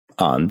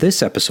On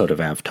this episode of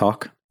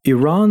AvTalk,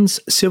 Iran's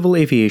Civil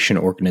Aviation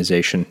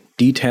Organization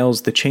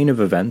details the chain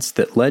of events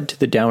that led to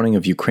the downing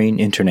of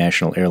Ukraine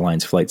International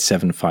Airlines Flight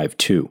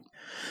 752.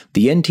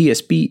 The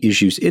NTSB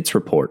issues its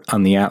report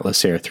on the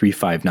Atlas Air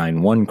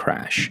 3591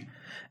 crash.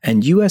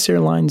 And U.S.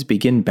 airlines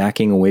begin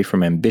backing away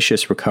from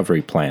ambitious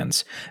recovery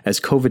plans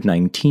as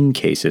COVID-19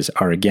 cases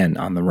are again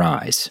on the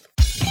rise.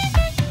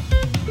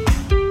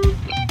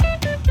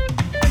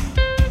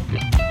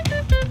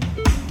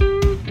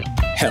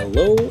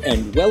 Hello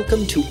and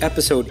welcome to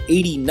episode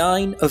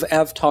 89 of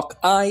AvTalk.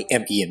 I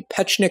am Ian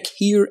Petchnick,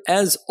 here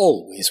as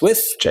always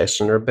with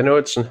Jason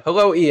Rabinowitz. And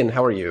hello, Ian.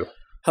 How are you?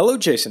 Hello,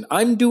 Jason.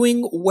 I'm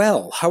doing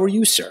well. How are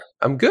you, sir?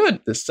 I'm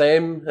good. The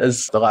same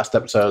as the last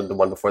episode, the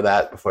one before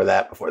that.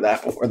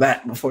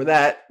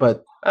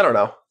 But I don't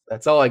know.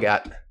 That's all I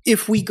got.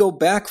 If we go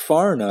back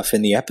far enough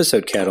in the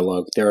episode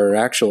catalog, there are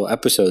actual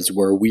episodes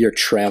where we are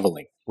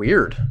traveling.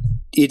 Weird.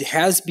 It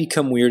has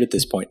become weird at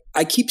this point.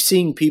 I keep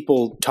seeing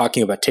people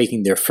talking about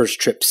taking their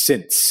first trip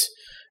since.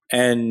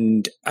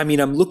 And I mean,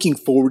 I'm looking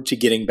forward to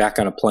getting back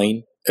on a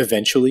plane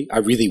eventually. I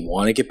really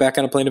want to get back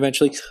on a plane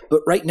eventually.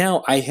 But right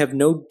now, I have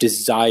no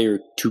desire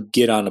to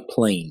get on a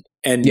plane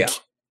and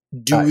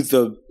do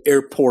the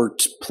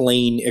airport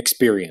plane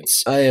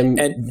experience. I am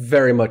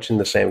very much in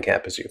the same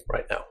camp as you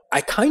right now.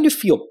 I kind of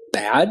feel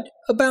bad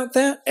about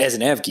that as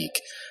an av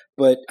geek,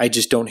 but I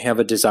just don't have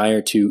a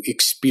desire to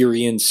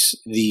experience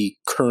the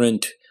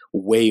current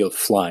way of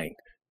flying.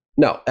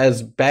 No,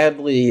 as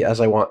badly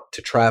as I want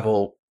to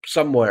travel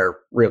somewhere,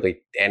 really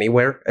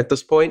anywhere at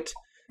this point,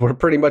 we're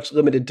pretty much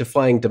limited to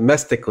flying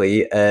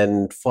domestically,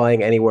 and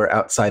flying anywhere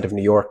outside of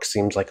New York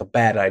seems like a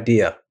bad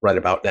idea right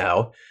about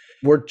now.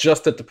 We're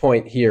just at the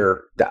point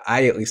here that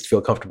I at least feel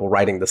comfortable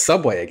riding the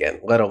subway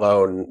again, let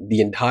alone the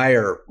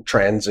entire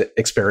transit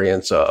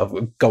experience of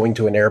going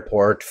to an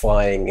airport,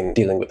 flying and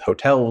dealing with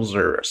hotels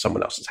or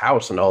someone else's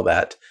house and all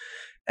that.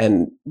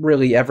 And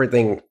really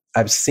everything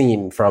I've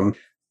seen from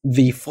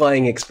the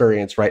flying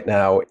experience right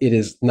now, it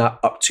is not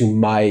up to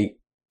my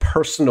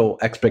personal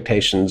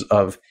expectations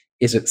of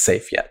is it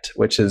safe yet,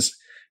 which is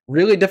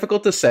really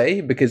difficult to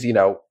say because, you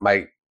know,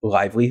 my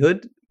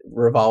livelihood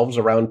revolves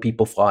around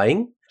people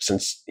flying.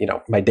 Since, you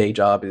know, my day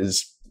job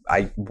is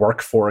I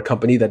work for a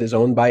company that is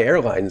owned by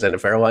airlines. And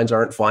if airlines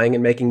aren't flying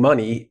and making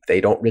money,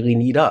 they don't really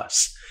need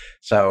us.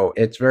 So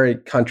it's very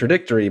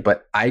contradictory,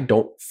 but I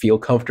don't feel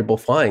comfortable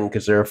flying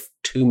because there are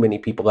too many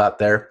people out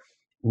there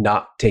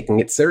not taking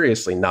it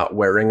seriously, not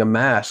wearing a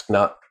mask,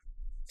 not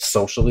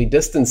socially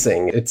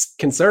distancing. It's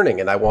concerning,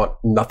 and I want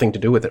nothing to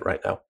do with it right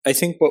now. I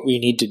think what we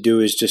need to do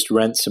is just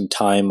rent some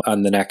time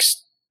on the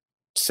next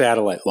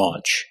satellite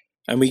launch.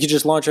 And we could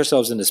just launch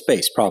ourselves into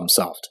space. Problem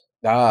solved.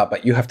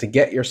 But you have to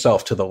get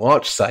yourself to the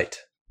launch site.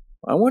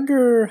 I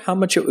wonder how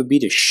much it would be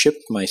to ship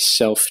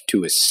myself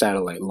to a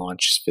satellite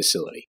launch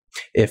facility.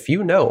 If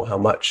you know how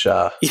much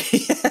I'm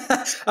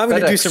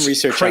going to do some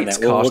research on that.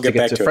 We'll get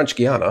back to French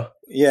Guiana.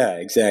 Yeah,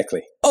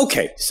 exactly.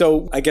 Okay,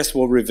 so I guess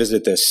we'll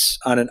revisit this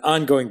on an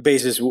ongoing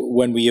basis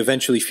when we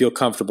eventually feel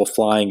comfortable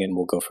flying, and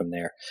we'll go from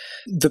there.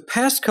 The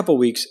past couple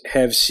weeks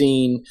have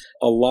seen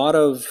a lot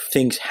of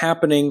things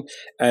happening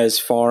as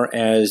far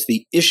as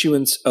the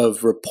issuance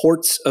of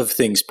reports of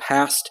things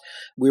past.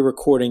 We're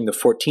recording the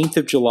 14th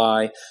of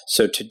July,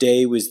 so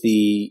today was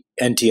the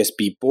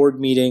NTSB board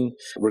meeting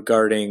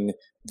regarding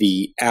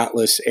the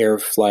Atlas Air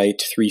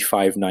Flight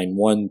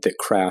 3591 that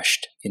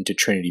crashed into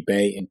Trinity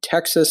Bay in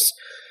Texas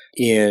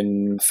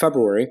in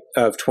February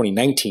of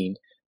 2019.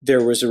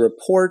 There was a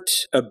report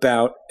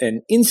about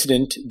an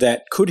incident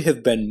that could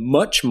have been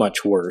much,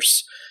 much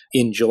worse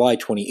in July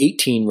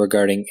 2018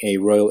 regarding a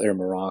Royal Air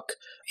Maroc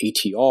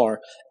ATR.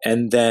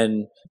 And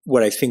then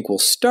what I think we'll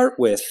start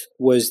with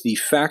was the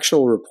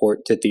factual report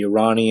that the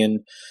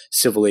Iranian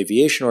Civil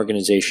Aviation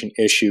Organization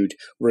issued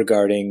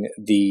regarding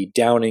the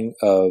downing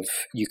of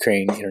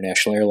Ukraine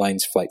International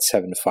Airlines Flight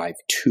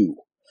 752.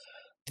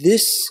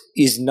 This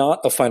is not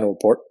a final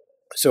report,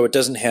 so it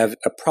doesn't have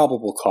a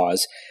probable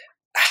cause.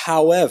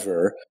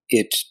 However,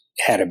 it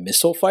had a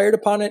missile fired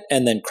upon it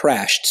and then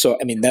crashed. So,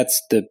 I mean, that's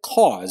the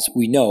cause,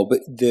 we know. But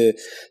the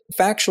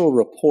factual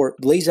report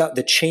lays out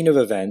the chain of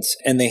events,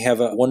 and they have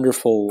a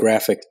wonderful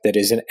graphic that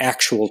is an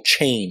actual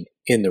chain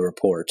in the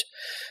report.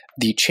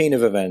 The chain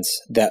of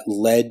events that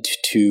led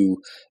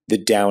to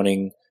the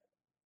downing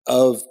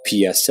of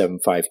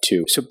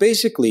PS752. So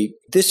basically,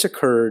 this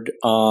occurred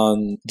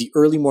on the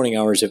early morning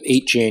hours of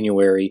 8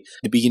 January,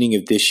 the beginning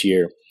of this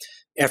year,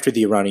 after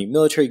the Iranian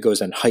military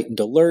goes on heightened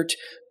alert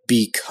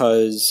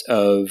because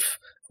of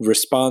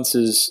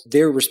responses.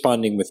 They're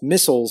responding with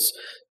missiles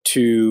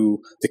to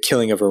the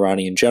killing of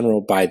Iranian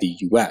general by the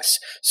U.S.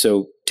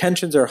 So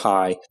tensions are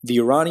high. The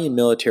Iranian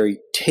military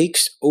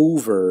takes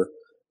over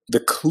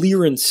the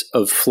clearance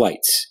of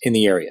flights in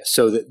the area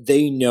so that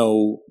they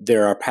know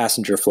there are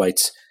passenger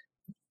flights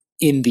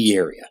in the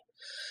area.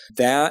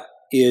 That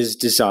is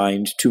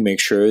designed to make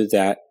sure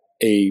that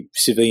a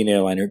civilian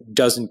airliner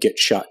doesn't get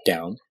shot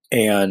down.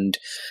 And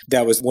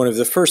that was one of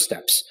the first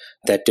steps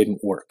that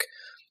didn't work.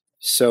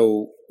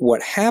 So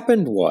what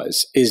happened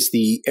is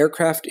the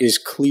aircraft is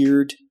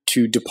cleared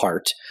to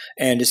depart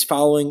and is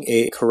following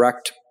a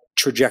correct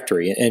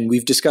trajectory. And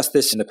we've discussed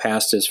this in the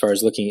past as far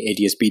as looking at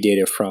ADS-B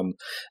data from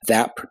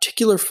that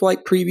particular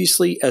flight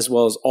previously, as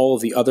well as all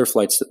of the other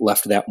flights that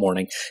left that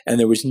morning. And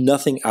there was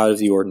nothing out of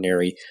the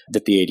ordinary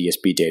that the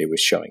ADS-B data was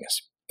showing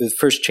us. The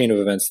first chain of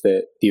events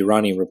that the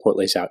Iranian report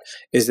lays out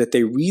is that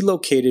they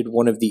relocated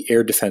one of the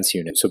air defense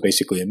units, so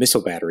basically a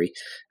missile battery,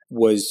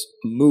 was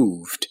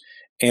moved,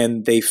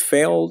 and they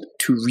failed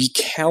to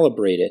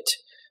recalibrate it.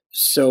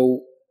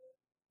 So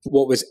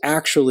what was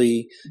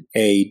actually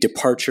a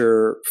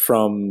departure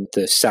from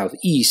the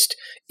southeast,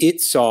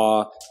 it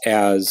saw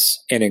as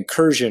an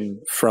incursion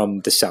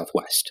from the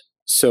southwest.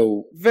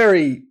 So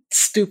very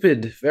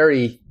stupid,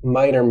 very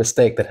minor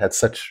mistake that had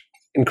such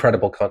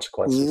incredible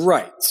consequences.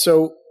 Right.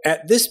 So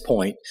at this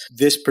point,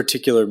 this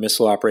particular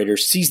missile operator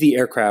sees the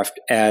aircraft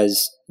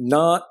as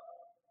not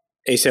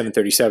a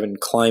 737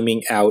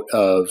 climbing out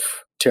of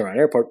Tehran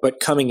Airport, but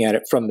coming at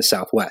it from the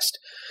southwest.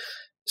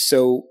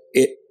 So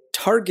it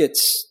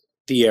targets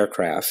the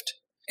aircraft,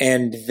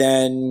 and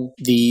then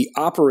the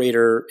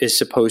operator is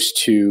supposed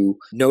to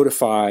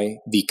notify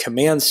the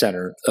command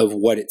center of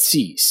what it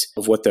sees,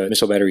 of what the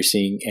missile battery is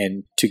seeing,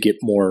 and to get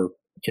more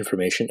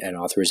information and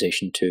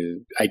authorization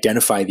to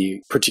identify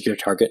the particular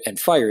target and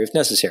fire if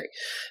necessary.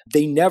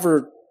 They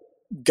never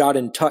got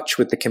in touch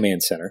with the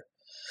command center,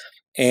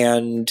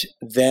 and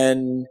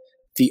then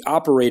the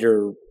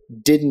operator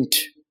didn't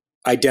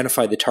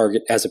identify the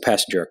target as a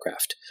passenger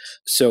aircraft.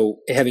 So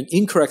having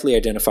incorrectly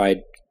identified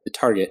the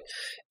target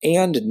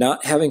and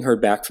not having heard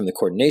back from the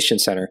coordination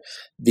center,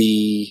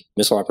 the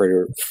missile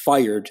operator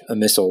fired a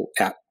missile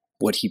at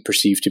what he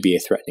perceived to be a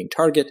threatening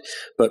target,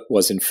 but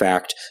was in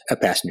fact a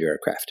passenger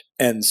aircraft.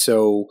 And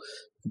so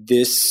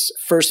this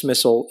first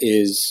missile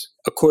is,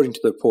 according to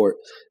the report,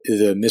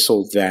 the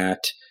missile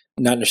that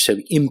not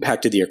necessarily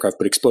impacted the aircraft,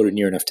 but exploded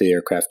near enough to the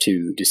aircraft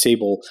to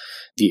disable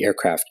the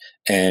aircraft.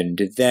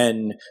 And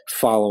then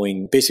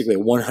following basically a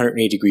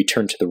 180-degree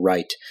turn to the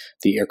right,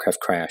 the aircraft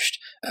crashed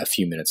a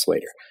few minutes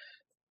later.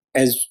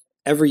 As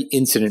every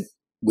incident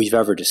we've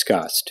ever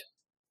discussed,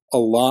 a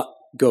lot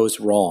goes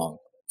wrong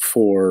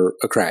for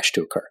a crash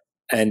to occur.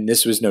 And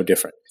this was no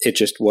different. It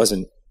just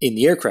wasn't in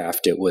the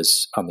aircraft, it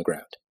was on the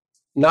ground.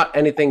 Not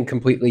anything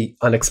completely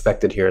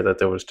unexpected here, that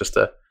there was just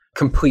a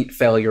complete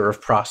failure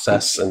of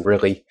process and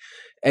really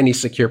any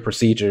secure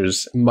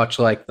procedures, much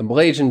like the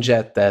Malaysian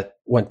jet that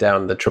went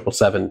down the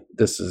 777.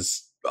 This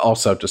is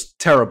also just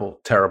terrible,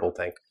 terrible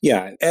thing.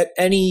 Yeah, at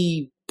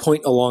any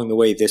point along the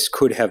way, this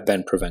could have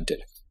been prevented.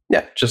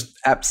 Yeah, just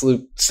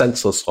absolute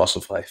senseless loss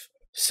of life.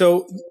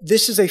 So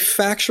this is a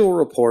factual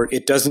report.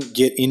 It doesn't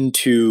get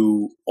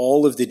into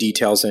all of the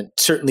details, and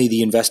certainly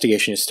the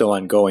investigation is still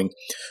ongoing.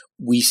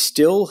 We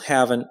still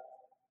haven't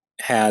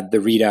had the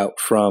readout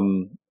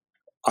from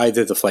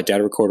either the flight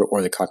data recorder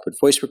or the cockpit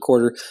voice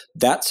recorder.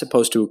 That's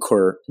supposed to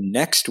occur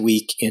next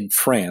week in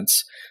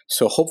France.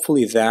 So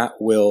hopefully that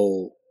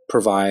will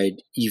provide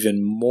even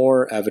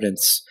more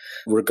evidence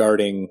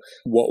regarding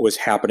what was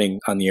happening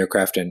on the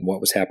aircraft and what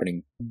was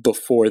happening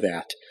before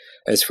that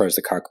as far as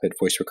the cockpit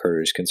voice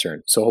recorder is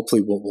concerned. So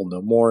hopefully we'll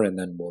know more, and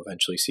then we'll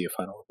eventually see a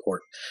final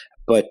report.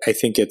 But I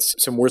think it's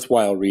some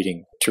worthwhile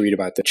reading to read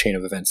about the chain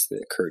of events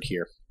that occurred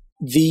here.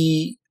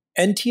 The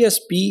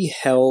NTSB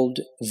held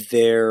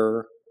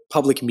their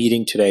public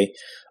meeting today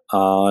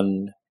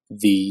on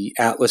the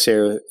Atlas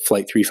Air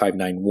Flight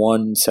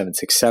 3591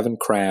 767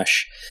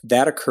 crash.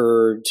 That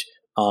occurred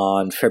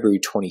on February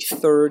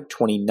 23rd,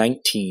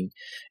 2019,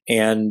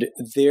 and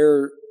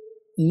there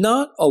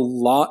not a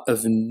lot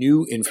of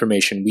new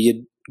information. We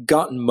had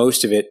gotten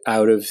most of it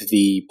out of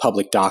the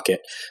public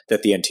docket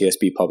that the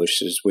NTSB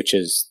publishes, which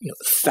is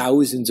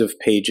thousands of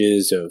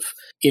pages of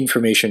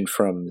information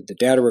from the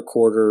data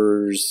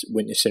recorders,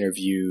 witness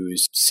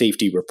interviews,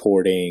 safety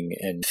reporting,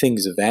 and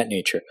things of that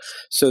nature.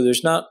 So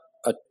there's not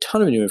a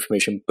ton of new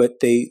information,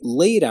 but they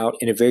lay it out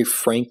in a very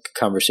frank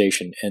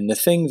conversation. And the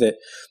thing that,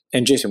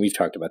 and Jason, we've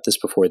talked about this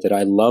before, that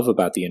I love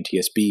about the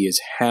NTSB is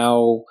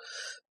how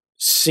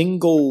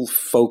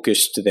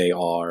single-focused they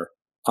are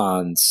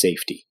on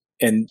safety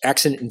and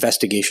accident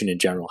investigation in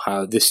general.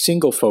 How the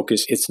single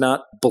focus, it's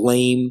not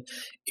blame,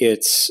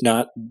 it's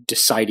not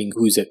deciding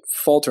who's at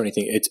fault or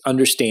anything, it's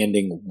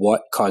understanding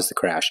what caused the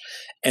crash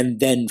and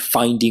then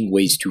finding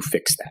ways to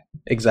fix that.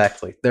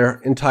 Exactly.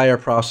 Their entire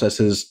process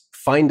is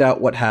find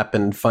out what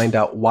happened, find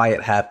out why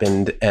it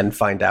happened, and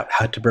find out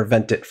how to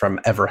prevent it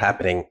from ever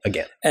happening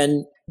again.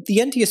 And the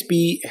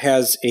NTSB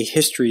has a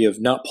history of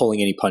not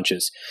pulling any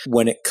punches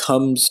when it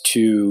comes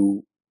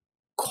to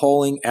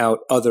calling out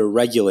other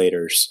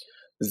regulators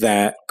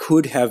that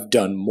could have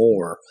done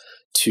more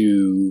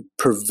to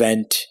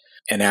prevent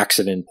an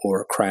accident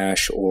or a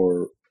crash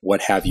or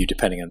what have you,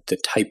 depending on the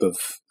type of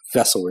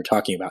vessel we're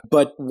talking about.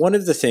 But one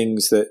of the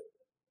things that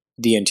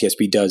the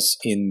NTSB does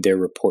in their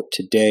report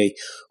today,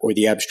 or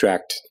the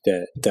abstract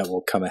that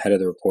will come ahead of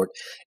the report,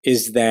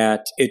 is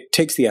that it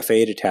takes the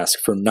FAA to task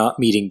for not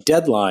meeting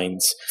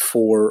deadlines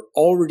for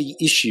already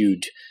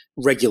issued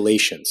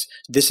regulations.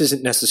 This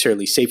isn't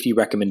necessarily safety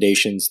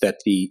recommendations that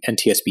the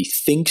NTSB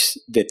thinks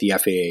that the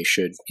FAA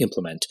should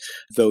implement,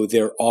 though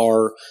there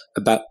are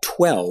about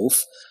 12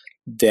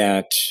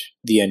 that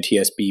the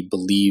NTSB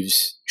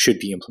believes should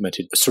be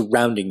implemented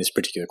surrounding this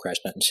particular crash,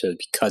 not necessarily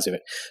because of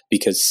it,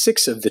 because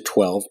 6 of the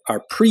 12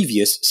 are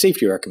previous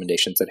safety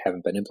recommendations that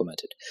haven't been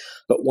implemented.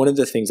 But one of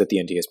the things that the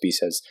NTSB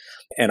says,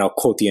 and I'll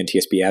quote the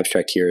NTSB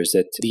abstract here, is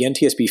that the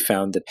NTSB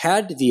found that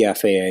had the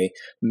FAA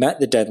met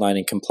the deadline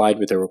and complied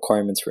with the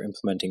requirements for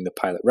implementing the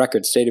pilot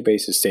records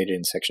database as stated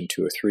in Section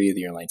 203 of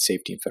the Airline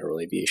Safety and Federal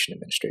Aviation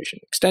Administration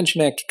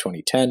Extension Act of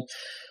 2010,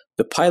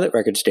 the pilot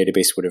records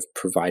database would have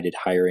provided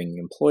hiring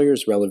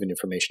employers relevant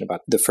information about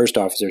the first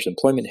officer's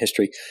employment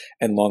history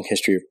and long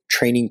history of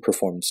training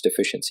performance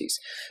deficiencies.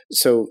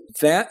 So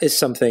that is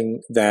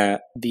something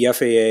that the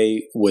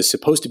FAA was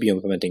supposed to be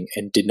implementing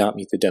and did not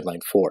meet the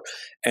deadline for.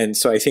 And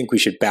so I think we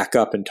should back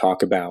up and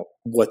talk about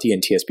what the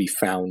NTSB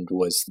found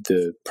was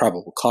the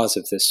probable cause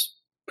of this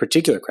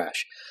particular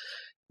crash.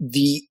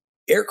 The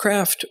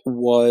aircraft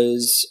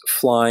was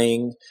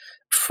flying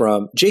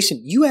from,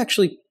 Jason, you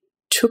actually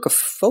took a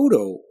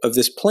photo of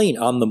this plane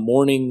on the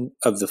morning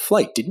of the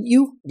flight, didn't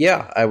you?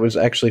 Yeah, I was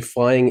actually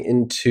flying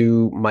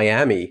into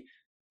Miami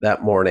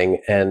that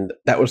morning, and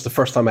that was the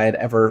first time I had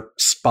ever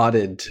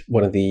spotted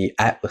one of the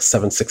Atlas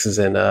 76s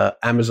in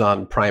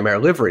Amazon Prime Air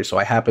livery. So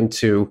I happened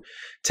to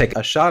take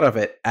a shot of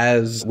it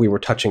as we were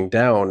touching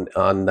down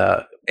on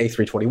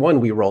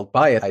A321. We rolled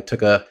by it. I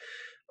took a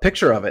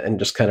picture of it and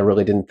just kind of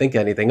really didn't think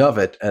anything of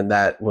it. And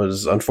that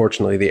was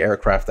unfortunately the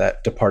aircraft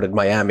that departed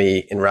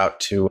Miami en route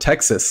to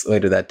Texas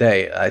later that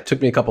day. It took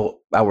me a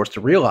couple hours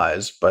to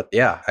realize, but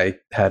yeah, I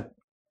had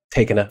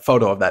taken a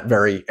photo of that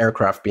very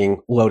aircraft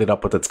being loaded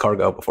up with its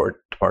cargo before it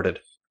departed.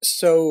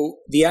 So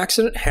the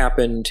accident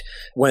happened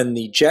when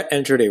the jet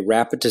entered a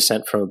rapid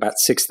descent from about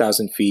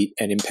 6,000 feet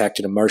and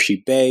impacted a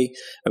marshy bay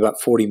about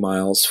 40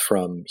 miles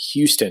from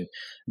Houston.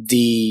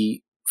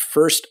 The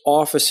first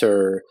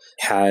officer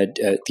had,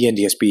 the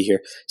NTSB here,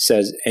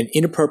 says, an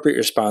inappropriate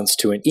response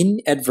to an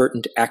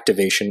inadvertent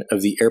activation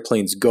of the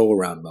airplane's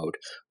go-around mode,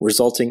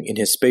 resulting in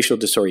his spatial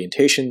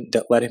disorientation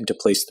that led him to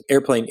place the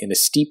airplane in a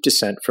steep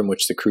descent from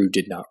which the crew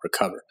did not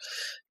recover.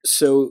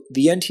 So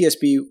the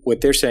NTSB,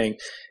 what they're saying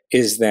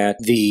is that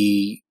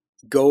the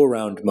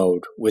go-around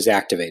mode was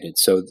activated.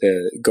 So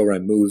the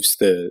go-around moves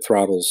the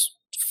throttles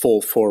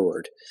full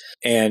forward.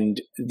 And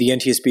the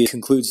NTSB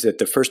concludes that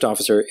the first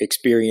officer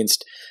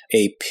experienced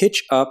a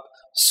pitch-up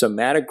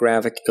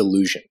somatographic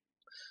illusion.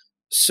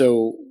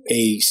 So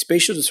a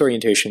spatial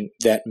disorientation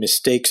that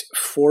mistakes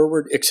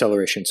forward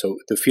acceleration, so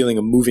the feeling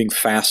of moving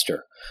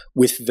faster,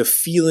 with the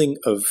feeling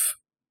of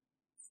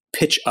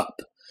pitch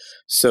up.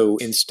 So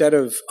instead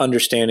of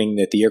understanding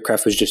that the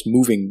aircraft was just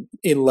moving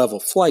in level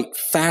flight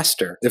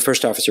faster, the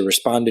first officer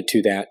responded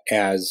to that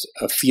as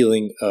a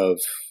feeling of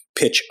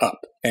pitch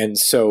up. And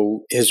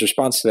so his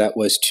response to that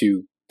was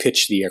to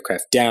pitch the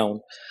aircraft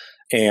down,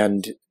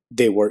 and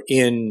they were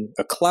in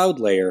a cloud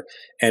layer,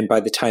 and by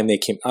the time they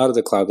came out of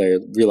the cloud layer,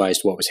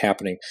 realized what was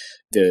happening,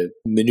 the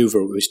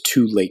maneuver was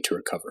too late to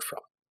recover from.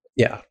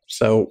 Yeah.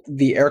 So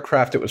the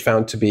aircraft, it was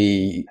found to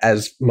be,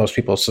 as most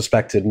people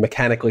suspected,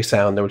 mechanically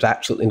sound. There was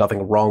absolutely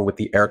nothing wrong with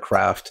the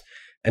aircraft.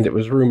 And it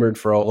was rumored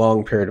for a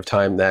long period of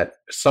time that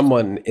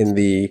someone in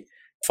the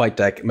flight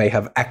deck may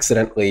have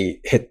accidentally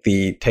hit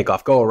the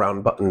takeoff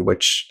go-around button,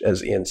 which,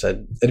 as Ian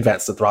said,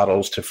 advanced the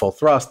throttles to full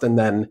thrust. And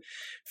then,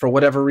 for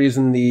whatever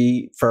reason,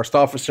 the first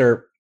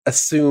officer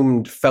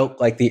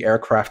felt like the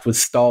aircraft was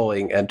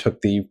stalling and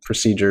took the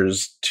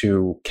procedures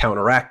to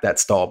counteract that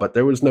stall. But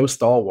there was no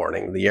stall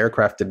warning. The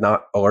aircraft did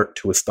not alert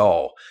to a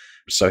stall.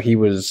 So he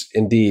was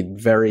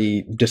indeed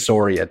very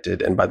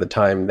disoriented. And by the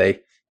time they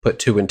put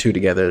 2 and 2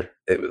 together,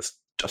 it was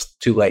just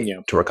too late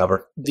to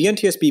recover. The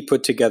NTSB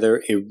put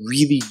together a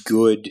really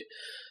good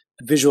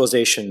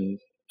visualization,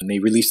 and they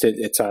released it.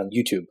 It's on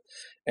YouTube.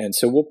 And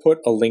so we'll put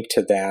a link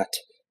to that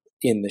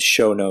in the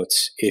show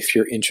notes if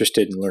you're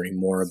interested in learning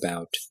more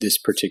about this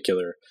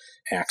particular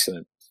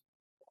accident.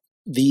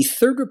 The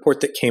third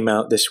report that came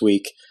out this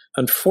week,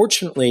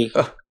 unfortunately...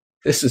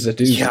 This is a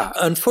doozy. Yeah,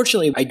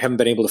 unfortunately, I haven't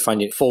been able to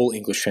find a full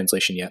English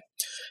translation yet.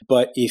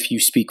 But if you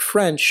speak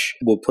French,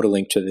 we'll put a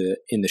link to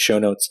in the show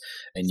notes,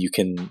 and you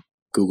can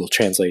Google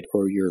Translate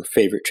or your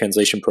favorite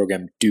translation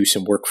program do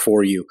some work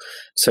for you,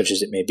 such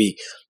as it may be.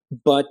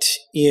 But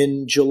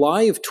in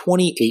July of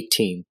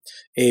 2018,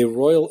 a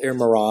Royal Air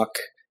Maroc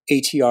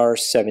ATR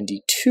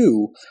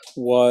 72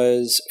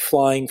 was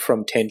flying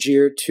from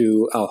Tangier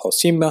to Al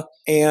Hoceima,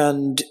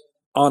 and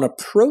on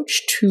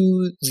approach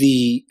to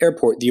the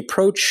airport, the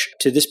approach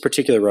to this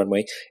particular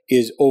runway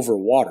is over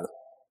water.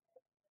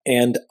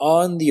 And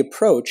on the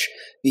approach,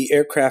 the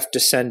aircraft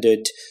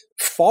descended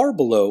far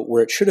below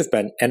where it should have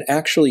been and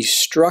actually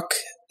struck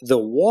the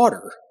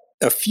water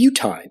a few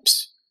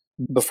times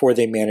before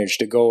they managed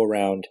to go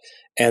around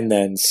and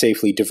then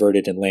safely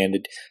diverted and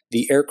landed.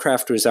 The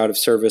aircraft was out of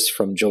service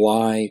from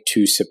July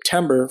to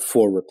September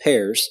for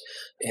repairs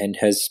and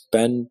has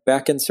been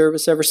back in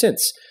service ever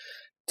since.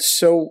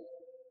 So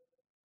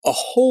a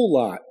whole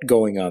lot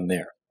going on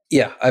there.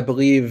 Yeah, I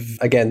believe,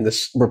 again,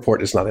 this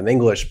report is not in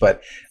English,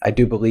 but I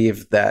do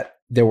believe that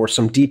there were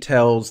some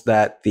details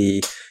that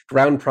the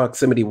ground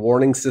proximity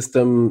warning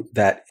system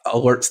that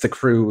alerts the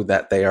crew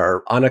that they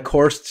are on a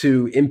course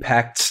to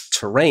impact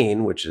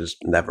terrain, which is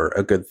never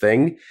a good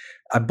thing.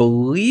 I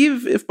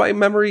believe, if my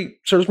memory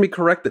serves me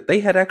correct, that they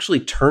had actually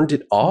turned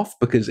it off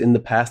because in the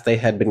past they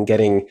had been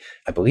getting,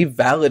 I believe,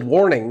 valid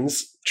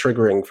warnings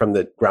triggering from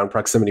the ground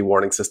proximity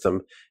warning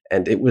system,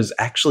 and it was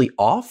actually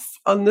off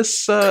on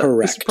this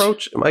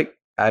approach.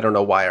 I don't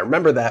know why I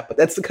remember that, but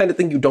that's the kind of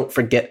thing you don't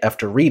forget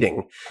after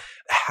reading.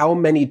 How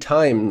many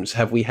times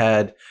have we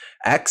had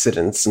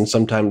accidents, and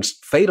sometimes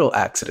fatal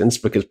accidents,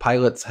 because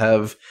pilots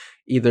have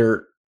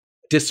either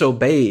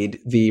disobeyed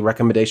the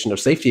recommendation of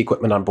safety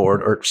equipment on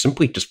board or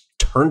simply just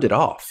turned it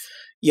off?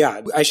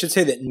 Yeah, I should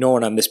say that no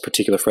one on this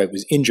particular flight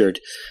was injured,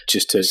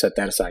 just to set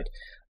that aside.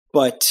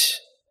 But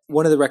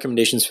one of the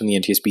recommendations from the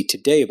NTSB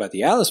today about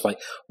the Alice flight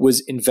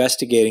was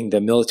investigating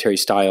the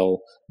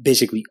military-style,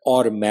 basically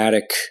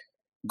automatic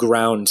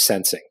ground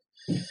sensing,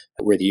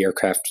 where the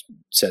aircraft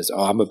says,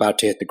 oh, I'm about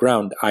to hit the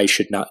ground, I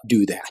should not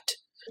do that.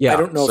 Yeah, I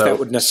don't know if that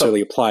would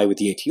necessarily apply with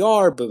the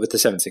ATR, but with the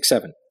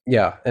 767.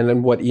 Yeah, and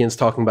then what Ian's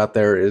talking about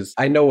there is,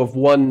 I know of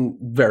one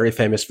very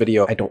famous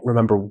video. I don't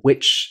remember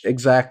which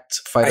exact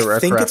fighter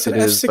aircraft it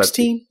is.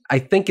 F-16? But I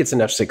think it's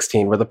an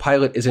F-16 where the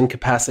pilot is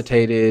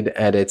incapacitated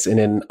and it's in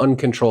an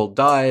uncontrolled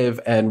dive.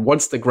 And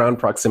once the ground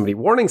proximity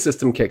warning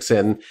system kicks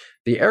in,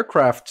 the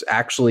aircraft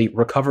actually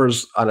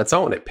recovers on its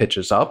own. It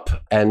pitches up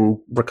and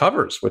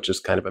recovers, which is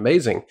kind of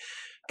amazing.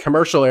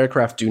 Commercial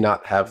aircraft do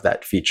not have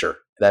that feature.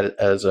 That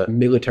is a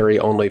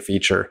military-only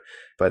feature,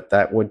 but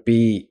that would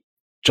be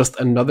just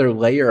another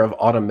layer of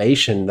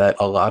automation that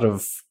a lot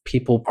of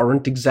people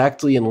aren't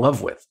exactly in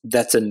love with.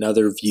 That's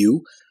another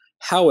view.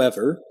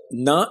 However,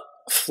 not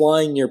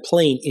flying your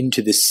plane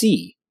into the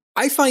sea,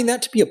 I find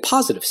that to be a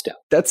positive step.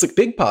 That's a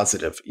big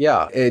positive.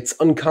 Yeah. It's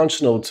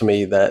unconscionable to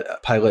me that a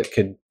pilot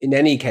could, in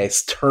any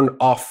case, turn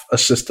off a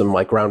system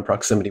like ground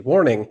proximity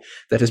warning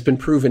that has been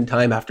proven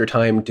time after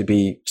time to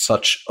be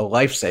such a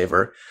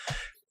lifesaver.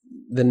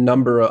 The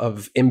number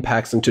of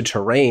impacts into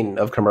terrain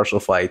of commercial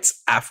flights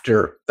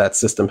after that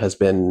system has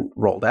been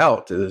rolled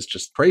out is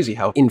just crazy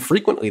how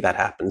infrequently that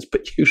happens.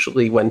 But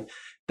usually when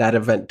that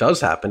event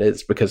does happen,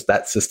 it's because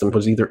that system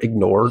was either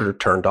ignored or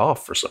turned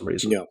off for some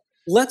reason. Yeah.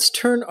 Let's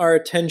turn our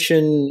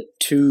attention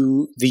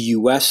to the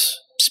US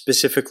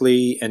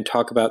specifically and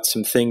talk about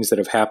some things that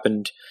have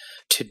happened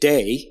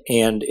today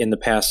and in the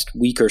past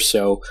week or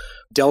so.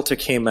 Delta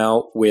came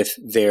out with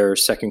their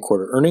second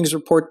quarter earnings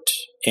report,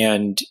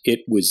 and it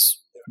was...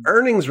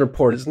 Earnings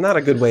report is not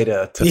a good way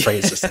to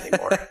phrase this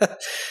anymore.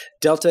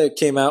 Delta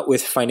came out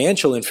with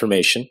financial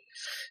information,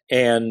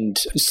 and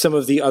some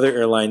of the other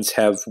airlines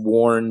have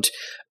warned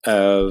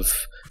of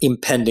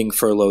impending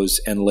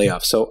furloughs and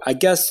layoffs. So I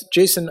guess,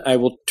 Jason, I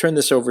will turn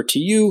this over to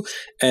you,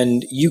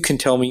 and you can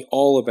tell me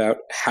all about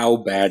how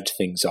bad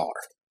things are.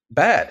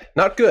 Bad,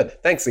 not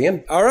good. Thanks,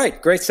 Ian. All right,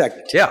 great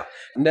segment. Yeah.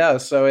 No,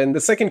 so in the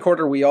second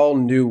quarter, we all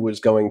knew was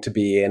going to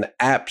be an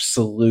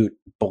absolute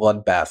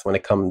bloodbath when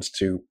it comes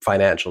to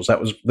financials. That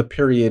was the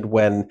period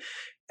when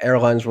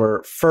airlines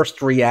were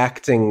first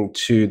reacting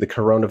to the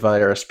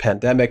coronavirus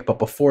pandemic, but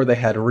before they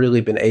had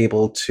really been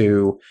able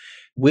to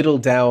whittle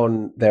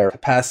down their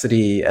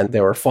capacity, and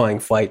they were flying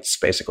flights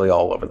basically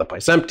all over the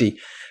place empty.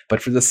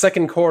 But for the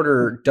second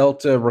quarter,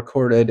 Delta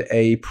recorded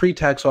a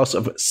pre-tax loss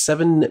of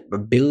 $7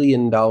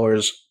 billion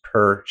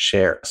per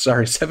share.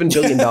 Sorry, $7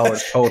 billion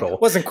total.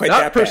 Wasn't quite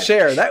Not that per bad.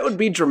 share. That would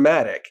be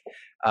dramatic.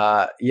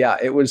 Yeah,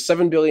 it was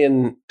 $7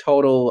 billion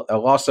total, a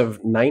loss of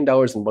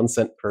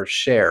 $9.01 per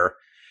share.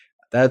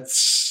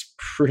 That's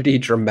pretty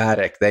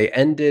dramatic. They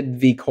ended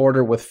the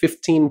quarter with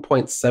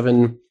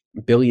 $15.7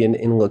 billion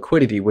in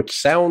liquidity, which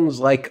sounds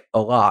like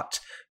a lot,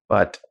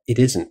 but it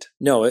isn't.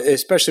 No,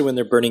 especially when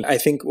they're burning, I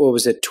think, what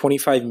was it,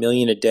 25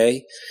 million a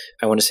day?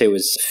 I want to say it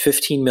was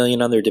 15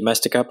 million on their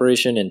domestic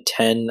operation and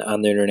 10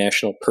 on their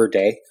international per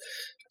day.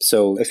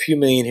 So a few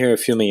million here, a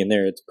few million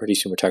there. It's pretty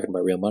soon we're talking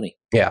about real money.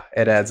 Yeah,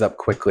 it adds up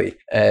quickly.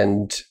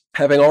 And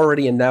having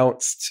already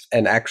announced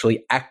and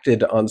actually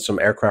acted on some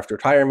aircraft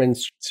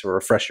retirements, to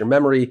refresh your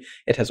memory,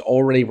 it has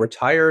already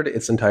retired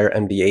its entire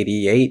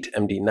MD-88,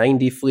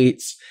 MD-90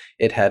 fleets.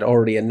 It had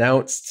already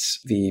announced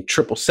the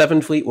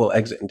 777 fleet will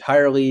exit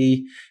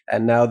entirely,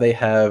 and now they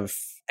have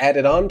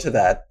added on to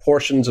that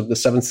portions of the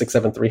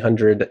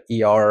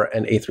 767-300ER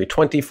and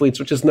A320 fleets,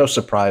 which is no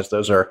surprise.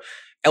 Those are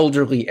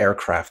elderly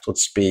aircraft.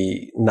 Let's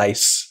be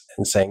nice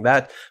in saying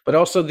that. But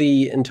also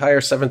the entire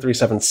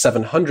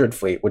 737-700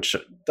 fleet, which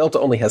Delta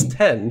only has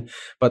 10,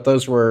 but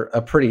those were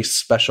a pretty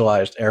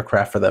specialized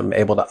aircraft for them,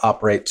 able to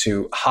operate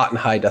to hot and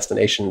high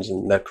destinations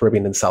in the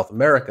Caribbean and South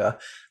America.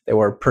 They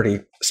were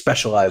pretty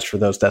specialized for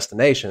those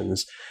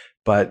destinations.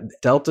 But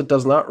Delta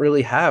does not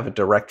really have a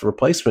direct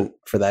replacement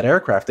for that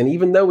aircraft. And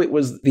even though it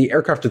was the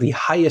aircraft with the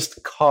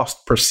highest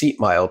cost per seat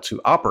mile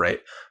to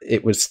operate,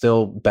 it was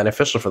still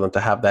beneficial for them to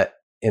have that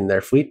in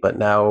their fleet. But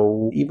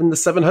now even the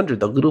 700,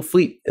 the little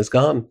fleet, is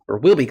gone or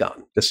will be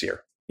gone this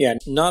year. Yeah,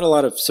 not a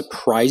lot of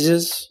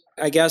surprises,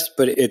 I guess,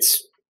 but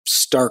it's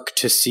stark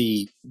to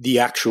see the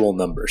actual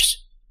numbers.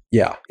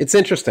 Yeah, it's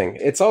interesting.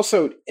 It's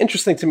also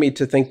interesting to me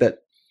to think that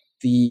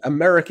the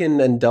American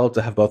and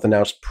Delta have both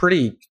announced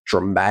pretty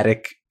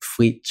dramatic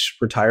fleet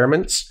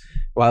retirements,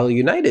 while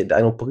United, I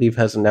don't believe,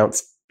 has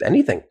announced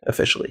anything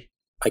officially.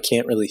 I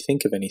can't really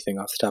think of anything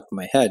off the top of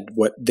my head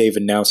what they've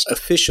announced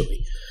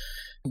officially.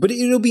 But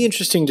it'll be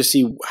interesting to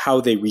see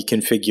how they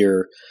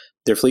reconfigure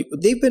their fleet.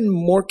 They've been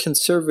more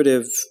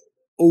conservative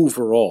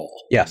overall.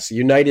 Yes,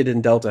 United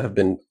and Delta have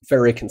been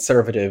very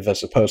conservative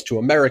as opposed to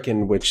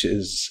American, which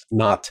is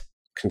not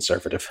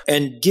conservative.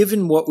 And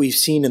given what we've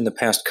seen in the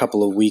past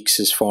couple of weeks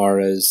as far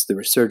as the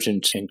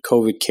resurgence in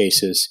COVID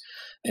cases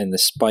and the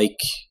spike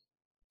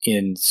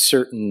in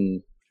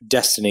certain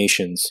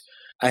destinations,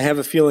 I have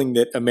a feeling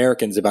that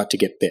American's about to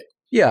get bit.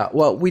 Yeah,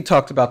 well, we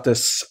talked about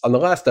this on the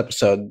last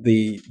episode,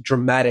 the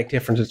dramatic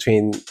difference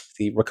between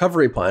the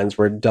recovery plans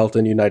where Delta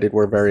and United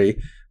were very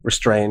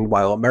restrained,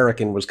 while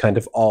American was kind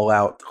of all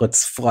out,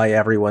 let's fly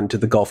everyone to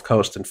the Gulf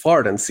Coast and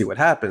Florida and see what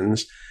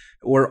happens.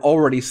 We're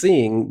already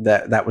seeing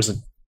that was a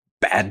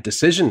bad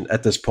decision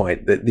at this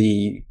point, that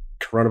the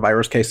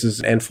coronavirus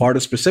cases, and Florida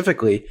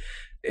specifically,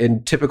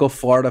 in typical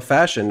Florida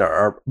fashion,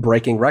 are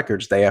breaking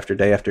records day after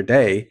day after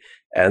day,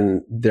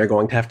 and they're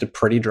going to have to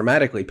pretty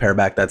dramatically pare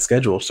back that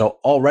schedule. So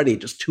already,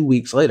 just 2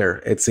 weeks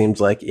later, it seems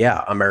like,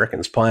 yeah,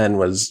 American's plan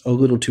was a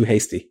little too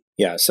hasty.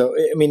 Yeah, so,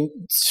 I mean,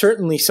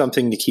 certainly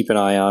something to keep an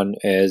eye on,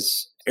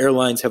 as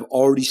airlines have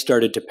already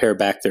started to pare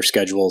back their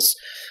schedules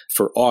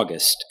for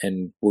August,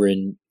 and we're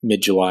in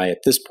mid-July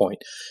at this point.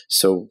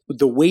 So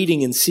the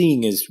waiting and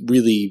seeing is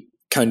really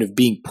kind of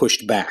being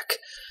pushed back.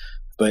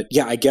 But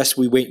yeah, I guess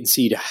we wait and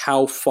see to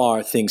how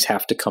far things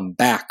have to come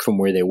back from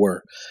where they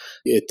were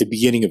at the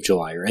beginning of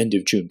July or end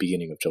of June,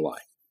 beginning of July.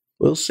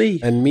 We'll see.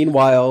 And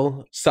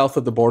meanwhile, south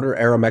of the border,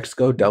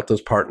 Aeromexico,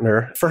 Delta's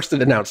partner, first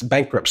it announced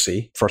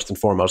bankruptcy. First and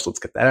foremost, let's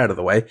get that out of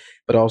the way.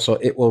 But also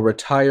it will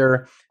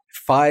retire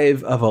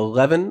 5 of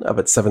 11 of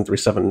its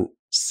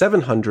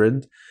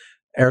 737-700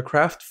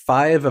 aircraft,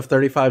 5 of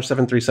 35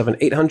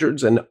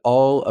 737-800s, and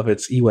all of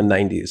its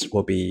E190s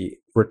will be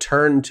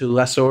returned to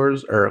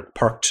lessors or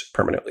parked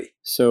permanently.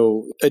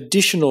 So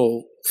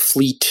additional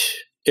fleet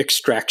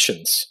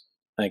extractions,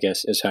 I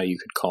guess, is how you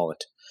could call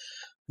it.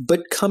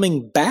 But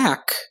coming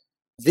back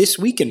this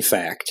week, in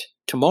fact,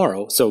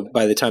 tomorrow, so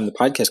by the time the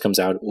podcast comes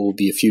out, it will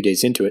be a few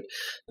days into it,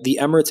 the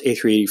Emirates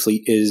A380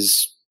 fleet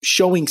is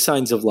showing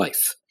signs of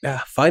life.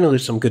 Yeah, finally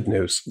some good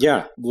news.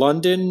 Yeah,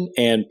 London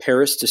and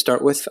Paris to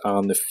start with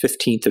on the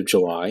 15th of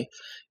July,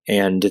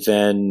 and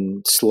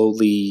then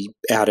slowly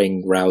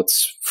adding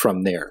routes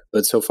from there.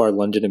 But so far,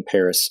 London and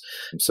Paris.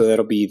 So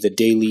that'll be the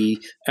daily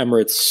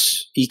Emirates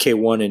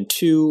EK1 and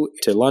 2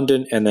 to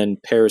London, and then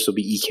Paris will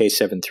be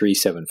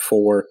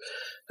EK7374.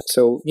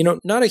 So,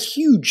 not a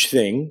huge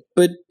thing,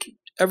 but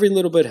every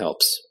little bit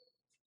helps.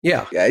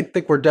 Yeah, I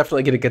think we're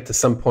definitely going to get to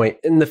some point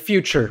in the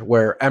future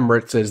where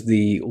Emirates is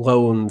the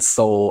lone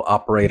sole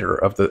operator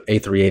of the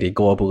A380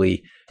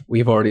 globally.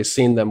 We've already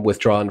seen them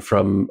withdrawn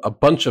from a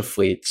bunch of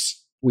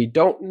fleets. We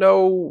don't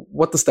know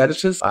what the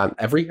status is on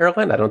every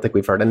airline. I don't think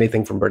we've heard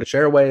anything from British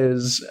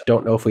Airways.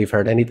 Don't know if we've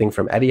heard anything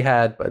from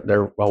Etihad, but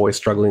they're always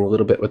struggling a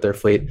little bit with their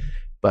fleet.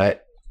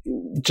 But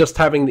just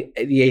having the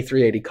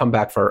A380 come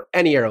back for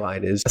any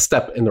airline is a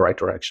step in the right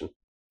direction.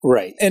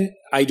 Right. And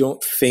I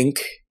don't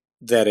think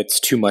that it's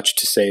too much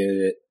to say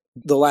that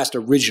the last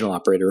original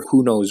operator,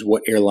 who knows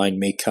what airline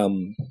may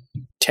come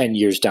 10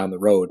 years down the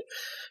road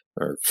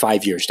or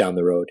 5 years down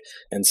the road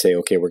and say,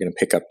 okay, we're going to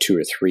pick up 2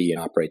 or 3 and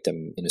operate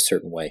them in a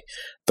certain way.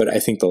 But I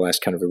think the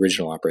last kind of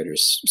original operator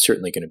is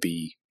certainly going to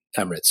be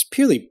Emirates,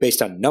 purely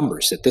based on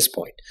numbers at this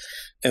point,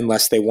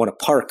 unless they want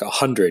to park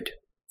 100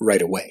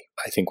 right away.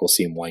 I think we'll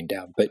see them wind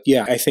down. But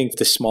yeah, I think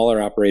the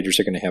smaller operators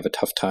are going to have a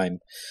tough time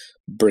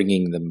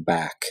bringing them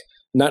back.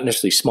 Not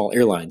necessarily small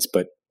airlines,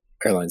 but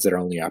airlines that are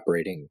only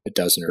operating a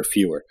dozen or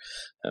fewer.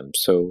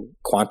 So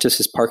Qantas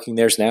is parking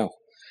theirs now.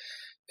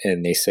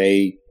 And they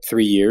say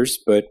 3 years,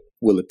 but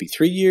will it be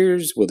 3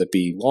 years? Will it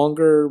be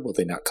longer? Will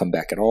they not come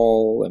back at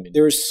all? I mean,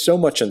 there is so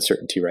much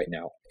uncertainty right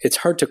now. It's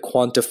hard to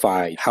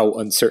quantify how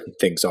uncertain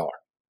things are.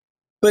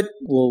 But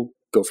we'll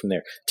go from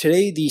there.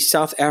 Today, the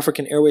South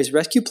African Airways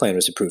rescue plan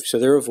was approved, so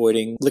they're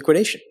avoiding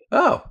liquidation.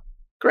 Oh,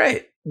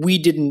 great. We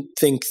didn't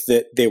think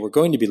that they were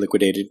going to be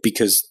liquidated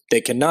because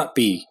they cannot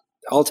be.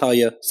 I'll tell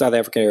you, South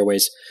African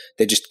Airways,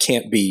 they just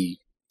can't be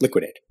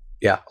liquidated.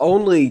 Yeah,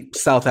 only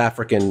South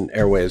African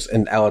Airways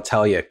and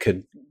Alitalia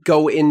could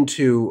go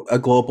into a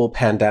global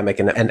pandemic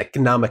and an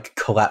economic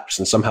collapse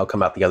and somehow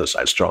come out the other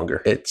side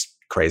stronger. It's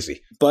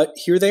crazy. But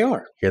here they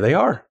are. Here they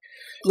are.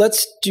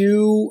 Let's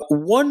do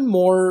one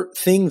more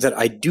thing that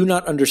I do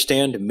not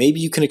understand. Maybe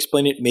you can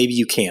explain it, maybe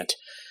you can't.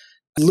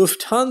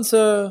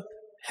 Lufthansa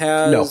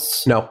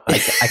has... No,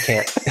 I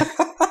can't.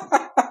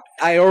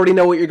 I already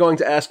know what you're going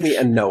to ask me,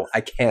 and no,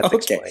 I can't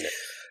explain it.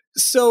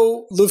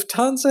 So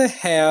Lufthansa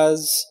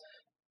has...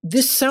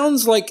 This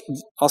sounds like...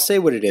 I'll say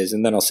what it is,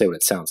 and then I'll say what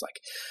it sounds like.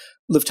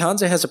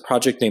 Lufthansa has a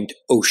project named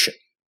Ocean.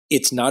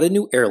 It's not a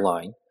new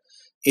airline.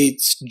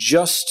 it's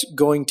just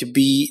going to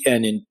be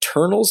an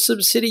internal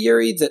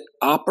subsidiary that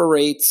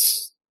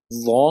operates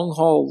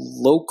long-haul,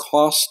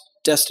 low-cost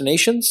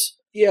destinations?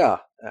 Yeah.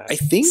 I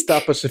think.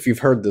 Stop us if you've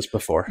heard this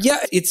before.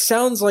 Yeah, it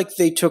sounds like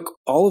they took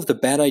all of the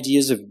bad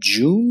ideas of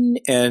June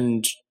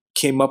and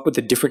came up with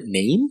a different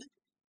name.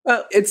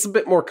 Well, it's a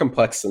bit more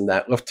complex than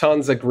that.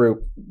 Lufthansa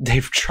Group,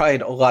 they've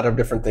tried a lot of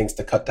different things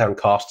to cut down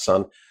costs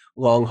on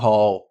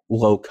long-haul,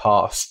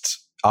 low-cost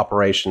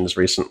operations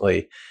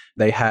recently.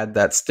 They had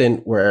that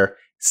stint where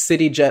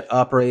CityJet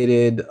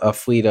operated a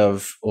fleet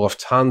of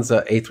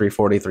Lufthansa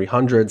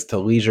A340-300s to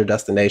leisure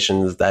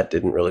destinations. That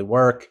didn't really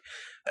work.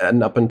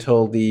 And up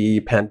until the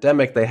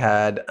pandemic, they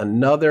had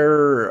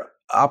another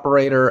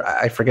operator.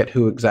 I forget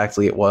who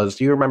exactly it was.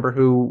 Do you remember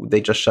who they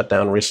just shut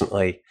down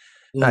recently?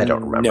 I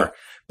don't remember. No.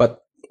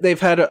 But they've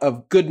had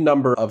a good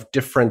number of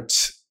different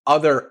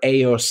other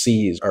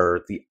AOCs,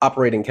 or the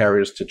operating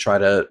carriers, to try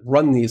to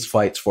run these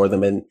flights for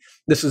them. And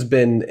this has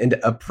been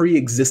a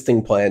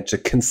pre-existing plan to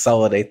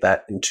consolidate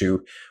that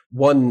into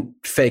one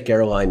fake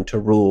airline to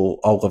rule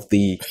all of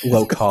the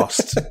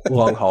low-cost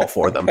long haul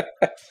for them.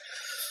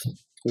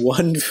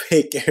 One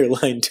fake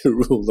airline to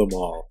rule them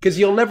all. Because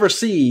you'll never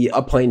see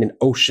a plane in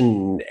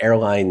Ocean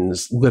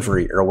Airlines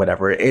livery or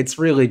whatever. It's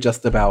really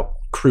just about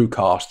crew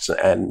costs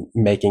and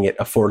making it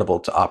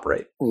affordable to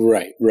operate.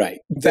 Right.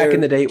 Back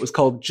in the day, it was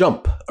called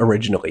Jump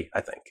originally,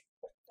 I think.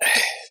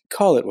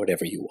 Call it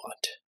whatever you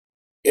want.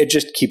 It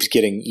just keeps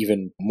getting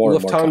even more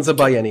and more Lufthansa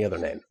by any other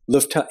name.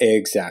 Lufthansa,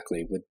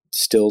 exactly. Would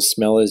still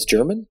smell as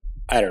German?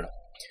 I don't know.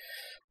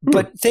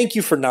 But thank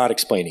you for not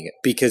explaining it,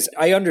 because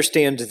I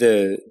understand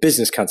the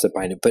business concept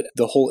behind it, but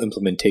the whole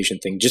implementation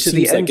thing just to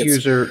seems the end like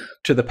user,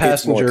 to the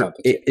passenger,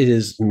 it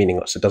is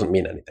meaningless. It doesn't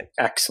mean anything.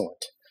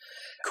 Excellent.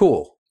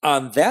 Cool.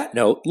 On that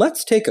note,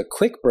 let's take a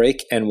quick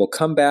break and we'll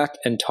come back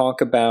and talk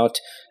about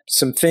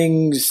some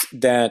things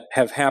that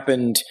have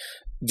happened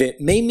that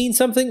may mean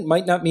something,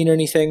 might not mean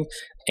anything,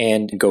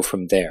 and go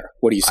from there.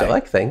 What do you say? I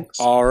like things.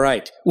 All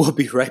right. We'll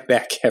be right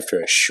back after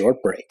a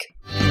short break.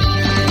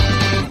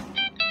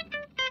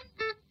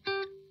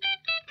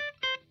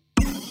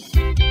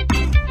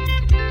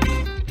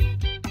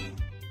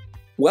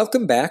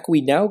 Welcome back.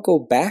 We now go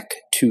back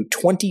to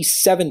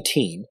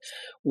 2017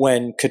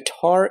 when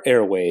Qatar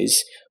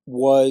Airways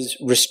was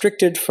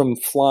restricted from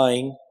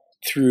flying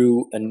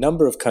through a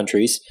number of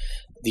countries,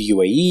 the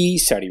UAE,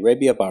 Saudi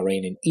Arabia, Bahrain,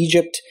 and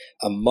Egypt.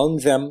 Among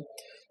them,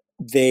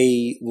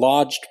 they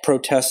lodged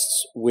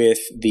protests with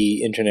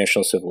the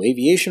International Civil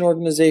Aviation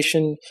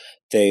Organization.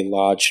 They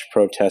lodged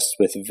protests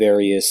with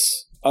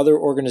various other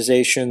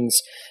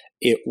organizations.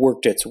 It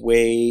worked its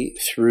way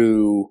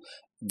through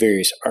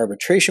various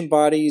arbitration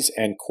bodies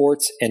and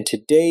courts, and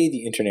today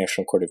the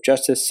International Court of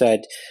Justice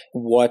said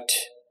what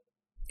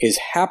is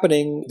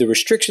happening, the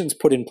restrictions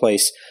put in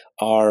place,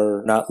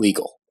 are not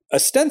legal.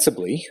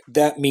 Ostensibly,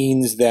 that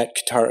means that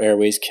Qatar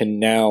Airways can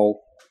now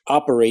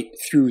operate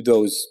through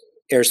those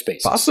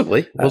airspaces.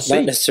 Possibly. We'll see.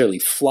 Not necessarily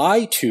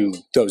fly to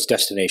those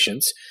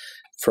destinations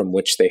from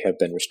which they have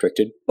been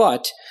restricted,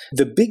 but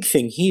the big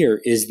thing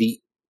here is the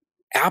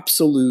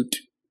absolute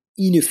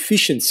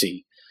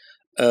inefficiency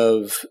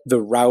of the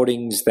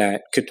routings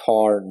that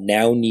Qatar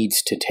now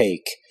needs to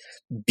take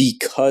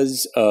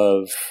because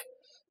of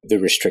the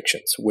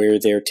restrictions, where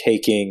they're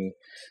taking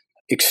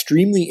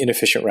extremely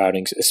inefficient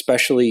routings,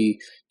 especially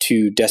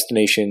to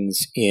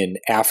destinations in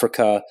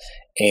Africa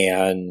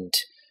and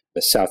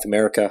South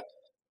America.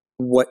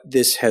 What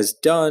this has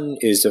done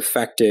is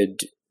affected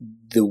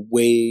the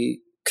way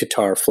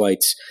Qatar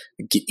flights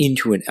get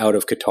into and out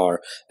of Qatar,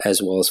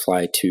 as well as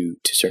fly to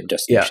certain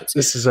destinations. Yeah,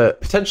 this is a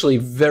potentially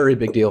very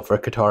big deal for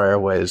Qatar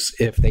Airways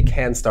if they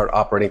can start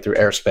operating through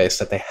airspace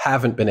that they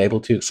haven't been able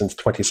to since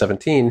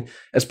 2017,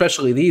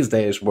 especially these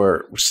days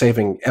where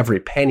saving every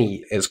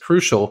penny is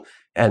crucial.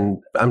 And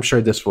I'm sure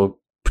this will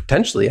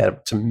potentially add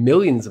up to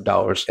millions of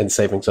dollars in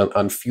savings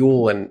on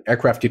fuel and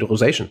aircraft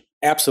utilization.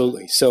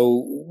 Absolutely.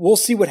 So we'll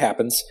see what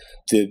happens.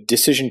 The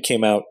decision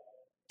came out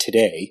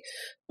today,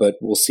 but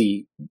we'll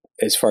see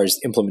as far as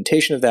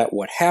implementation of that,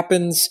 what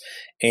happens,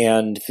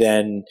 and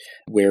then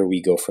where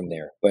we go from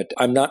there. But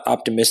I'm not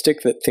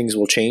optimistic that things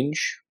will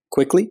change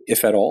quickly,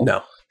 if at all.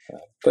 No.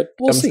 But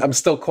we'll see. I'm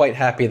still quite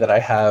happy that I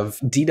have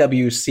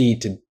DWC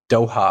to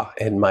Doha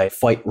in my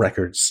flight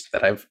records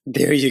that I've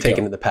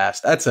taken in the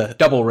past. That's a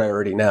double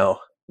rarity now.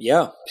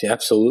 Yeah,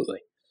 absolutely.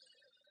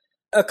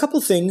 A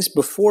couple things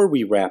before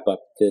we wrap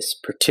up this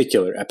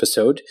particular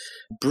episode.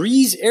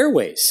 Breeze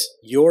Airways,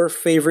 your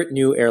favorite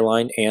new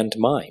airline and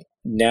mine,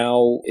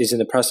 now is in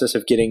the process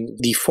of getting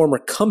the former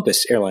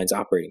Compass Airlines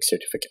operating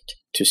certificate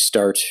to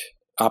start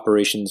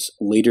operations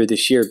later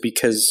this year,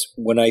 because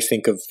when I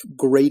think of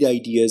great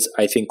ideas,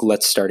 I think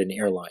let's start an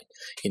airline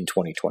in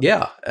 2020.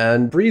 Yeah,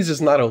 and Breeze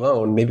is not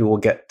alone. Maybe we'll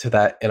get to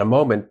that in a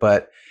moment,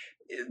 but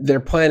their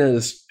plan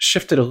has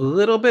shifted a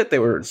little bit. They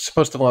were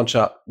supposed to launch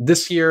up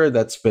this year.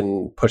 That's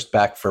been pushed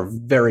back for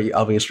very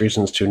obvious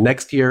reasons to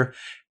next year.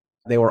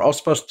 They were all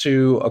supposed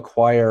to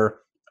acquire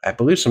I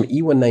believe, some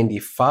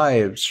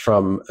E195s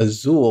from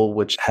Azul,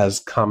 which has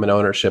common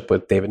ownership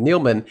with David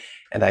Neilman.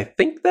 And I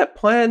think that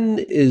plan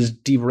is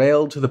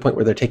derailed to the point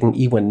where they're taking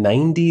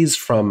E190s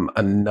from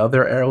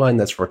another airline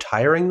that's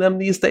retiring them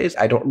these days.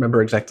 I don't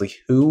remember exactly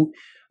who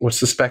was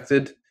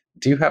suspected.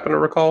 Do you happen to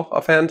recall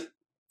offhand?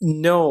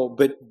 No,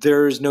 but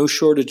there's no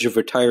shortage of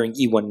retiring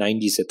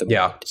E190s at the moment.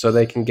 Yeah, so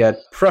they can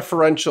get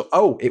preferential.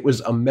 Oh, it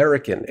was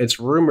American. It's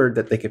rumored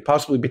that they could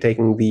possibly be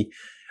taking the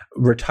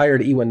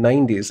retired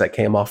E190s that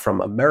came off from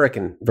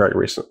American very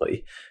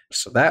recently.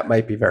 So that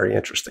might be very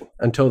interesting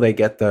until they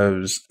get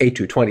those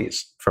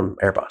A220s from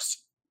Airbus.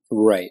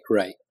 Right.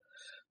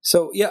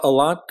 So, yeah, a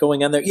lot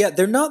going on there. Yeah,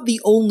 they're not the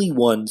only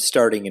one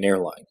starting an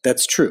airline.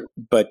 That's true.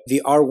 But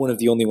they are one of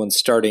the only ones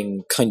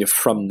starting kind of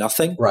from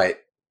nothing. Right.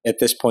 At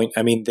this point.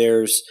 I mean,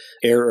 there's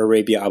Air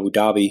Arabia Abu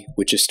Dhabi,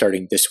 which is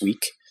starting this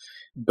week.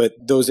 But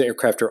those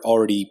aircraft are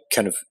already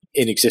kind of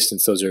in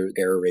existence. Those are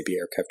Air Arabia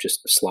aircraft just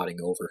slotting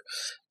over.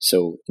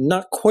 So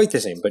not quite the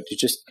same, but it's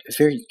just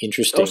very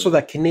interesting. Also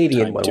that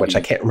Canadian one, which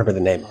I can't remember the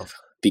name of.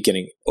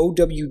 Beginning.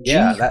 OWG,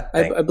 yeah, that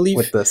thing, I believe.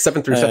 With the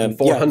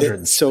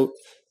 737-400s.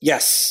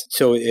 Yes.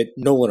 So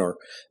Nolinor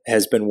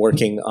has been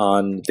working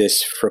on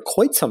this for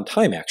quite some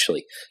time,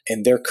 actually.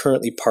 And they're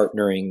currently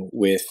partnering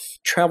with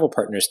travel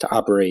partners to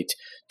operate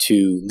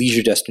to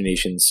leisure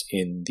destinations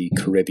in the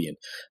Caribbean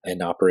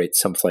and operate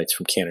some flights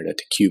from Canada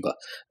to Cuba.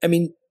 I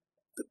mean,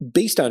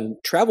 based on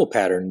travel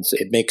patterns,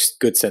 it makes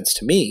good sense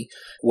to me.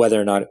 Whether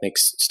or not it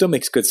still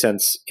makes good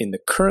sense in the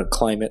current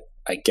climate,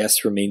 I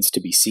guess remains to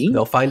be seen.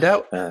 They'll find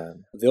out.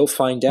 They'll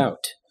find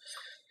out.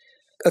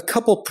 A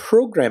couple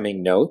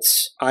programming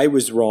notes. I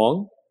was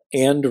wrong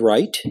and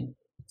right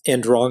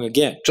and wrong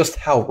again. Just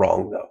how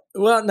wrong, though?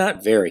 Well,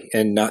 not very,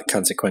 and not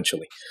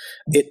consequentially.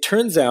 It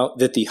turns out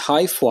that the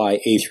high-fly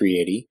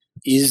A380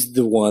 is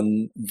the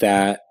one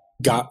that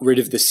got rid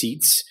of the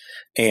seats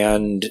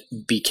and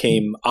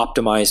became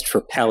optimized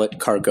for pallet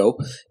cargo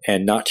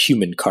and not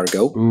human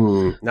cargo.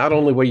 Not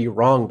only were you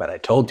wrong, but I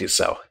told you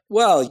so.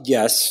 Well,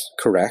 yes,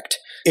 correct.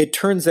 It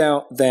turns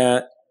out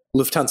that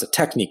Lufthansa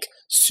Technik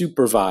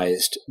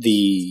supervised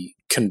the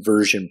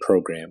conversion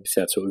program, if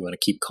that's what we want to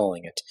keep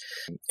calling it.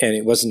 And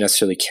it wasn't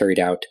necessarily carried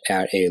out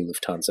at a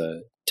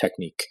Lufthansa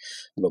Technik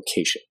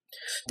location.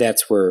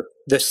 That's where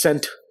the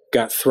scent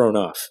got thrown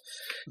off.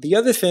 The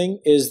other thing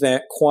is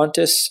that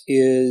Qantas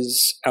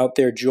is out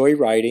there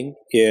joyriding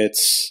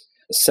its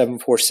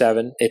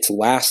 747, its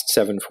last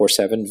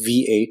 747,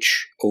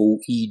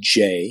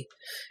 VHOEJ,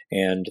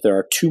 and there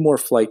are 2 more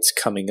flights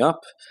coming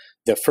up.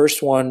 The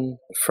first one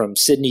from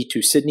Sydney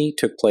to Sydney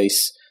took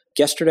place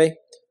yesterday.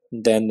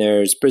 Then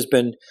there's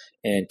Brisbane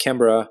and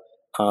Canberra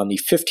on the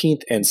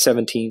 15th and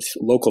 17th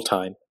local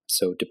time,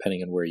 so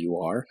depending on where you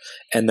are.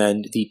 And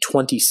then the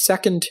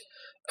 22nd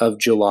of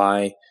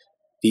July,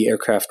 the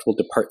aircraft will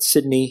depart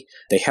Sydney.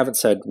 They haven't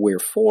said where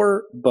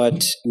for,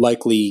 but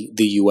likely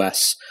the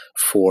U.S.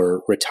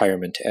 for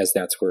retirement, as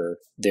that's where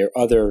their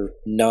other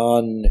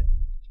non-museum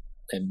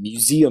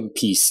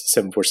piece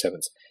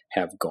 747s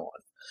have gone.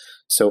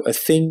 So a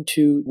thing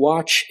to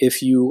watch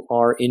if you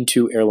are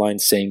into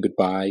airlines saying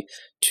goodbye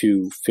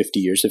to 50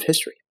 years of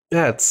history.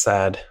 Yeah, it's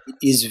sad. It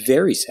is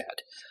very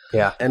sad.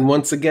 Yeah, and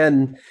once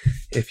again,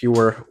 if you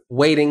were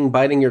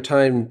biding your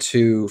time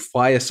to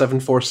fly a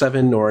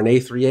 747 or an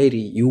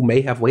A380, you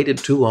may have waited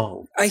too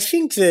long. I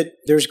think that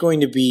there's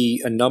going to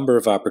be a number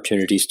of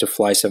opportunities to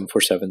fly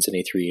 747s and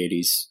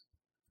A380s,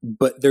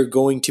 but they're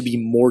going to be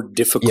more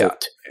difficult.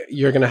 Yeah,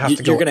 you're going to have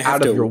to go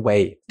out of your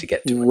way to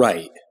get to it.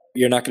 Right.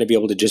 You're not going to be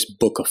able to just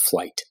book a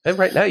flight. And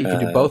right now, you can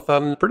do both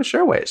on British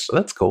Airways, so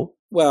that's cool.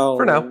 Well,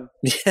 for now.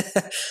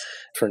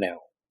 For now.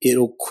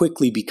 It'll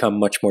quickly become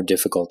much more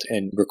difficult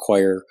and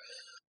require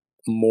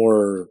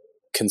more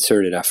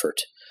concerted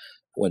effort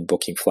when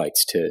booking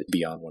flights to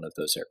be on one of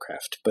those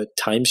aircraft. But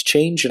times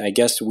change, and I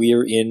guess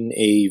we're in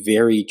a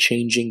very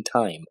changing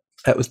time.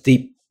 That was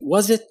deep.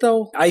 Was it,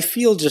 though? I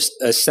feel just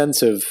a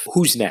sense of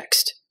who's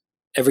next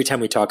every time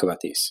we talk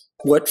about these.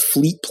 What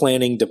fleet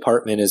planning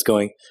department is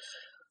going,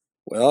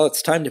 well,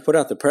 it's time to put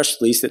out the press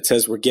release that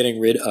says we're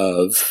getting rid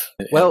of...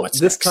 Well,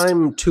 this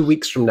time, 2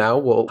 weeks from now,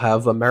 we'll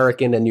have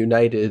American and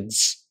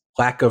United's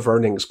lack of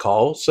earnings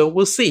call, so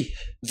we'll see.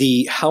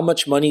 The how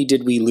much money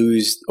did we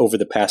lose over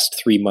the past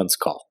 3 months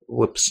call?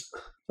 Whoops.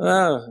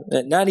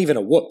 Not even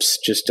a whoops,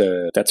 just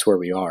that's where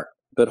we are.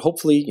 But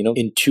hopefully,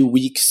 in 2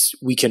 weeks,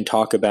 we can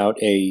talk about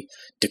a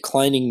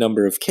declining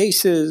number of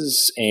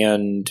cases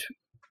and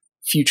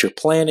future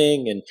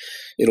planning, and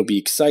it'll be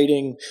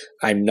exciting.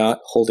 I'm not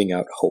holding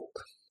out hope.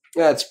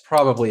 That's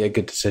probably a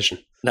good decision.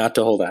 Not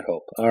to hold out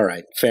hope. All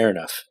right, fair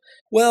enough.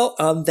 Well,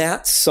 on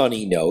that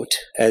sunny note,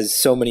 as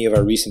so many of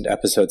our recent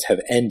episodes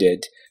have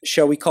ended,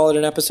 shall we call it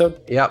an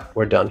episode? Yep,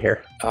 we're done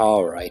here.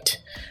 All right.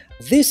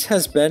 This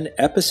has been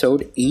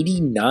episode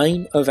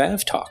 89 of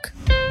AvTalk.